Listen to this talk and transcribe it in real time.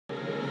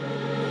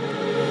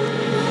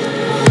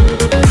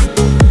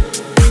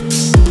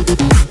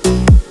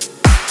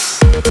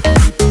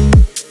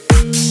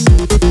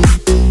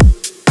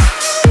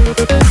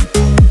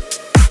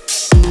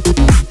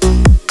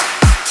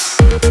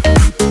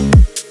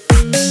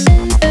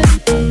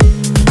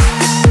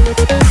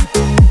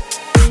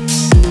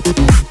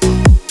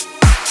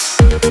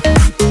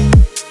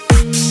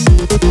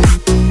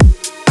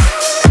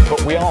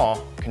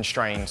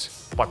constrained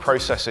by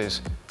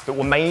processes that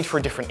were made for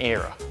a different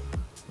era,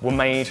 were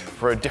made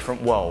for a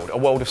different world, a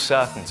world of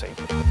certainty.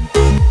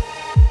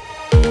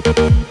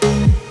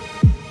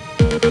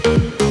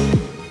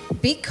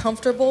 Be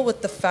comfortable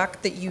with the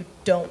fact that you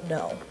don't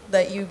know,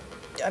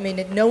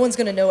 no one's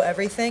going to know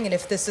everything, and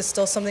if this is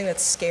still something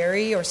that's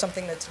scary or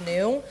something that's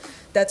new,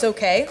 that's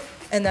okay,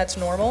 and that's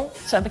normal.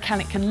 So a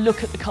mechanic can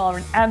look at the car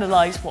and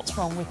analyse what's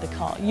wrong with the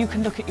car. You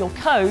can look at your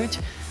code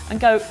and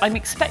go, I'm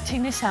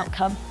expecting this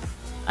outcome,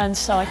 and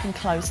so I can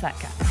close that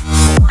gap.